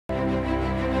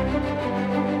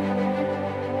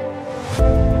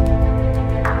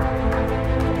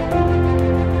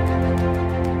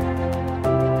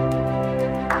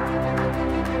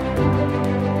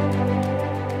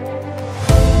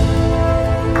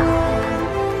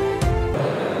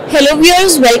Hello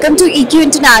viewers, welcome to EQ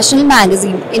International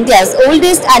Magazine, India's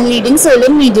oldest and leading solar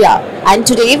media. And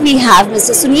today we have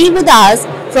Mr. Sunil with us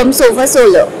from SOFAR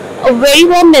Solar. A very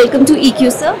warm welcome to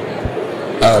EQ, sir.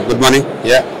 Good morning.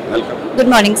 Yeah, welcome. Good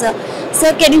morning, sir.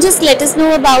 Sir, can you just let us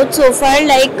know about SOFAR,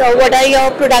 what are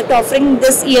your product offering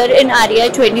this year in REI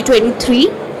 2023?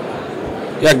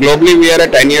 Yeah, globally we are a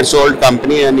 10 years old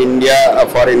company in India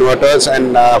for inverters,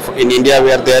 and in India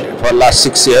we are there for last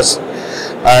 6 years.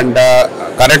 And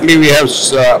currently we have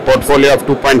a portfolio of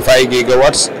 2.5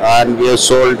 gigawatts, and we have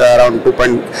sold around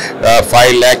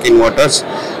 2.5 lakh inverters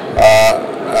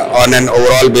on an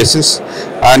overall basis.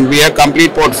 And we have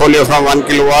complete portfolio from 1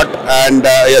 kilowatt, and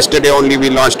yesterday only we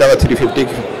launched our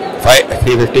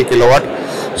 350 kilowatt.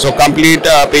 So complete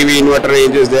PV inverter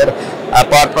range is there.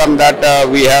 Apart from that,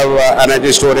 we have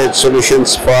energy storage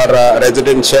solutions for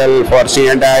residential, for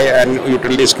C&I and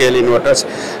utility scale inverters.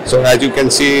 So as you can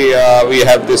see, we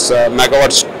have this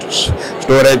megawatt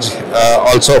storage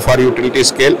also for utility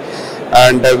scale,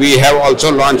 and we have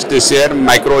also launched this year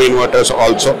micro inverters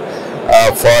also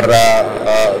for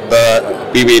the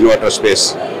PV inverter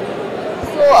space.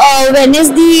 So when is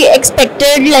the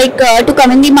expected to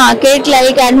come in the market,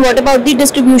 and what about the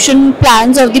distribution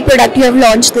plans of the product you have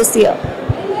launched this year?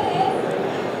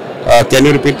 Can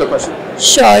you repeat the question?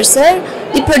 Sure, sir.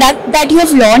 The product that you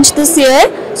have launched this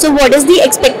year, so what is the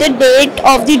expected date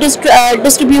of the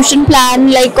distribution plan,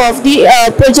 of the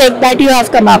project that you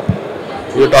have come up?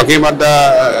 You're talking about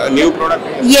the new product?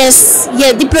 Yes,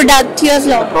 yeah, the product you have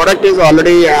launched. The product is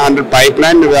already under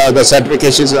pipeline. The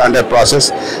certification is under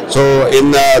process. So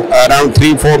in around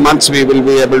 3-4 months, we will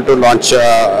be able to launch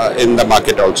in the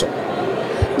market also.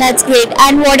 That's great.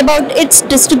 And what about its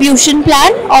distribution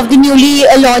plan of the newly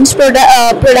launched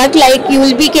product? Like you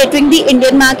will be catering the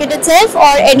Indian market itself,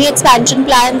 or any expansion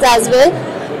plans as well?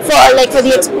 For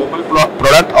the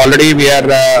product, already we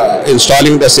are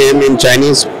installing the same in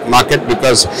Chinese market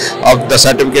because of the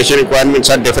certification requirements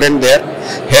are different there.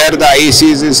 Here the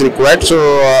IECs is required, so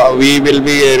we will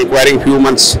be requiring few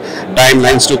months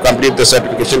timelines to complete the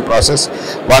certification process.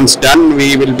 Once done,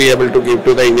 we will be able to give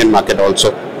to the Indian market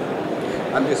also.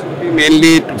 And this will be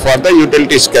mainly for the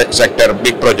utility sector,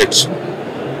 big projects.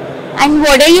 And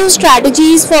what are your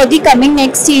strategies for the coming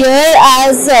next year,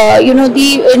 as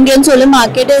the Indian solar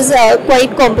market is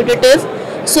quite competitive?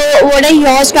 So what are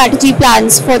your strategy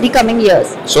plans for the coming years?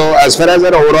 So as far as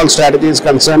our overall strategy is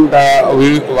concerned,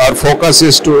 our focus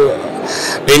is to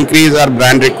increase our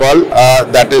brand recall.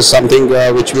 That is something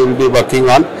which we will be working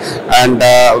on, and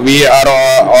we are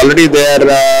already there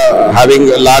having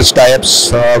large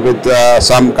tie-ups with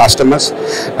some customers,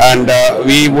 and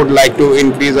we would like to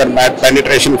increase our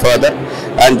penetration further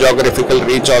and geographical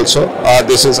reach also.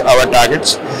 This is our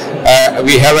targets.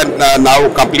 We have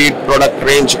now complete product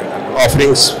range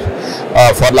offerings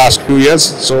for last few years,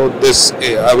 so this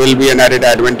will be an added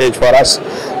advantage for us,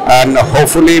 and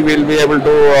hopefully we'll be able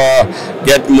to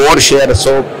get more share.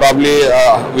 So probably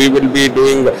we will be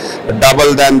doing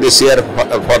double than this year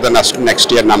for the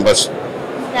next year numbers.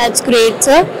 That's great,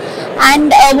 sir.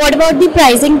 And what about the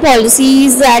pricing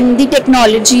policies and the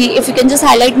technology? If you can just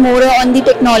highlight more on the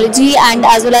technology and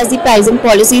as well as the pricing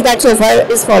policy that SOFAR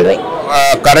is following.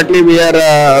 Currently we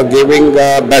are giving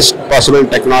best possible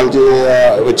technology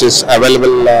which is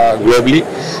available globally.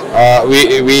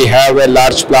 We have a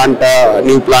large plant,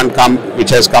 new plant which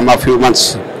has come a few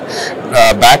months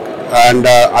back, and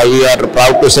we are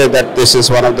proud to say that this is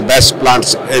one of the best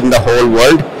plants in the whole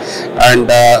world, and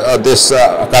this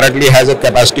currently has a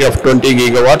capacity of 20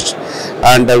 gigawatts,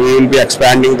 and we will be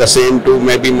expanding the same to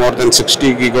maybe more than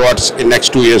 60 gigawatts in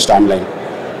next 2 years timeline.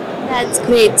 That's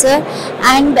great, sir.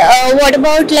 And what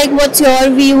about what's your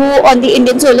view on the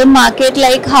Indian solar market?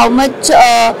 How much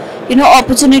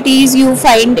opportunities you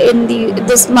find in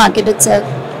this market itself?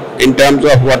 In terms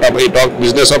of what we talk,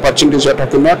 business opportunities you are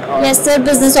talking about? Yes, sir,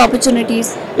 business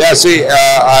opportunities. Yeah, see,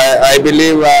 I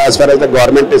believe as far as the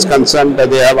government is concerned,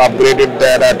 they have upgraded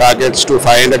their targets to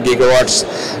 500 gigawatts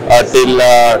till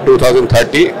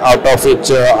 2030, out of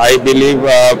which I believe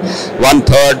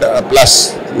 1/3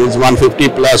 plus, means 150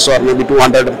 plus or maybe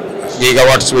 200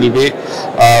 gigawatts will be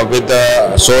with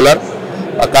the solar.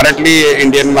 Currently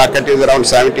Indian market is around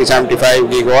 70-75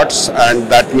 gigawatts, and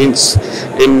that means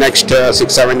in next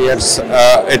 6-7 years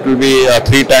it will be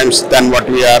 3 times than what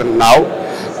we are now,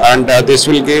 and this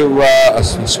will give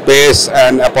space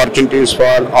and opportunities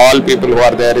for all people who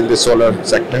are there in the solar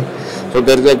sector. So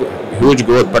there is a huge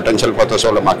growth potential for the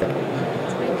solar market.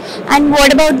 And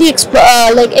what about the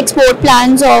export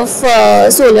plans of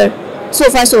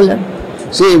SOFAR Solar?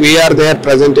 See, we are there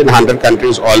present in 100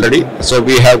 countries already. So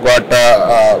we have got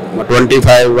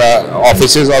 25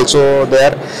 offices also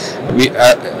there. We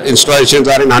installations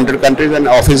are in 100 countries and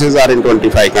offices are in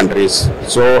 25 countries.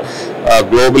 So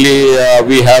globally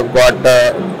we have got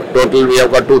total we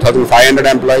have got 2,500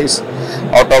 employees,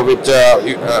 out of which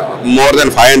more than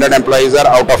 500 employees are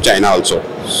out of China also.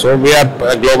 So we have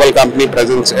a global company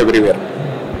presence everywhere.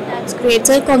 That's great,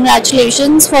 sir.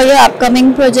 Congratulations for your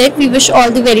upcoming project. We wish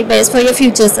all the very best for your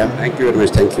future, sir. Thank you very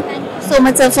much. Thank you. Thank you so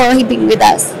much, sir, for being with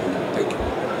us.